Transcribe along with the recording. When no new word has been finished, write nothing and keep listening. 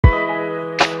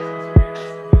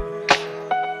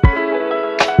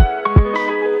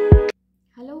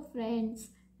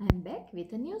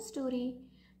with a new story.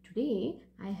 Today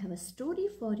I have a story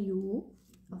for you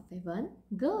of one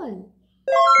girl.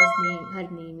 Her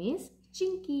name is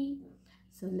Chinky.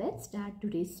 So let's start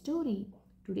today's story.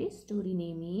 Today's story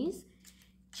name is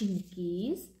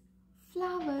Chinki's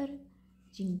Flower.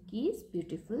 Chinky's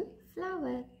beautiful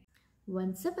flower.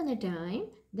 Once upon a time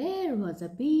there was a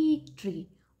big tree.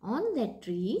 On that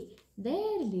tree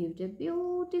there lived a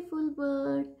beautiful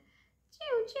bird.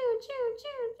 Choo, choo, choo,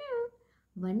 choo, choo.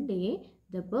 One day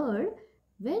the bird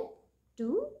went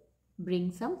to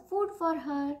bring some food for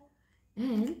her,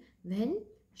 and when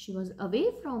she was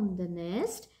away from the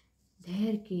nest,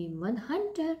 there came one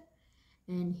hunter,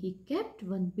 and he kept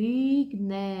one big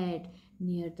net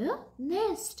near the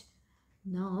nest.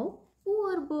 Now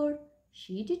poor bird,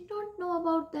 she did not know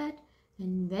about that,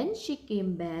 and when she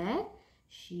came back,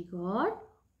 she got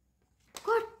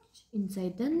caught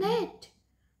inside the net.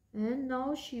 And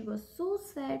now she was so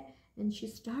sad and she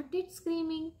started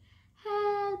screaming,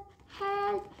 "Help!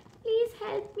 Help! Please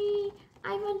help me!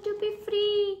 I want to be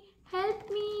free! Help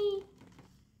me!"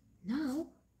 Now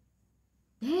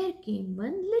there came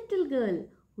one little girl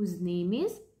whose name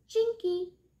is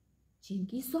Chinky.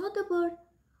 Chinky saw the bird.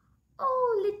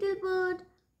 "Oh, little bird,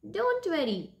 don't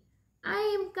worry. I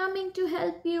am coming to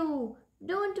help you.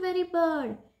 Don't worry,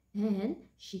 bird." And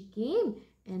she came,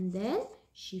 and then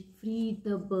she freed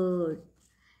the bird,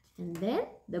 and then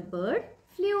the bird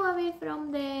flew away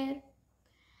from there.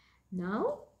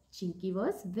 Now Chinky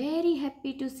was very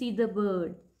happy to see the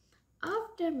bird.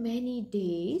 After many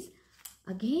days,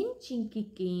 again Chinky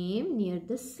came near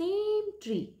the same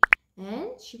tree,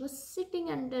 and she was sitting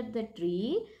under the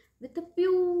tree with a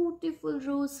beautiful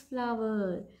rose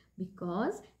flower,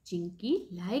 because Chinky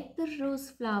liked the rose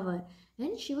flower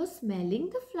and she was smelling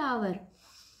the flower.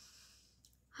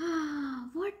 Ah,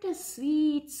 what a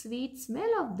sweet, sweet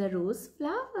smell of the rose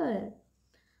flower.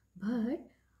 But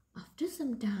after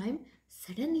some time,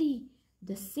 suddenly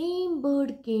the same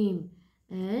bird came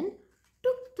and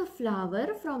took the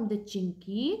flower from the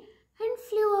Chinky and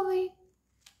flew away.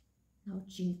 Now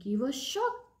Chinky was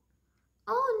shocked.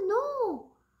 "Oh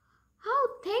no! How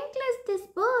thankless this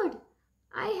bird!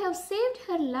 I have saved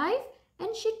her life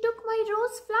and she took my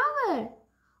rose flower.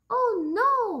 Oh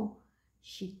no!"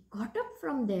 She got up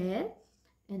from there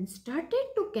and started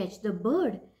to catch the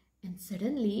bird, and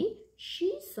suddenly she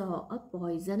saw a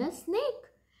poisonous snake.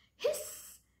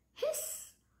 Hiss! Hiss!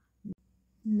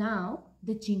 Now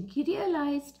the Chinky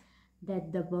realized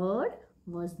that the bird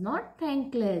was not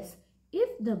thankless.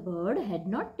 If the bird had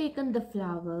not taken the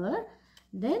flower,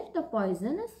 then the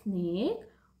poisonous snake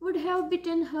would have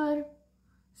bitten her.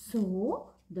 So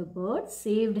the bird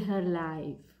saved her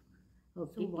life.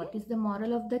 Okay, so what is the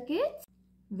moral of the kids?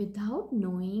 Without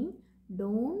knowing,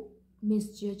 don't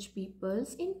misjudge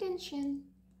people's intention.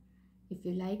 If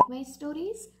you like my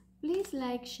stories, please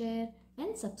like, share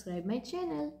and subscribe my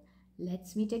channel.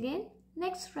 Let's meet again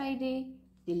next Friday.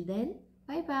 Till then,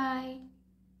 bye-bye.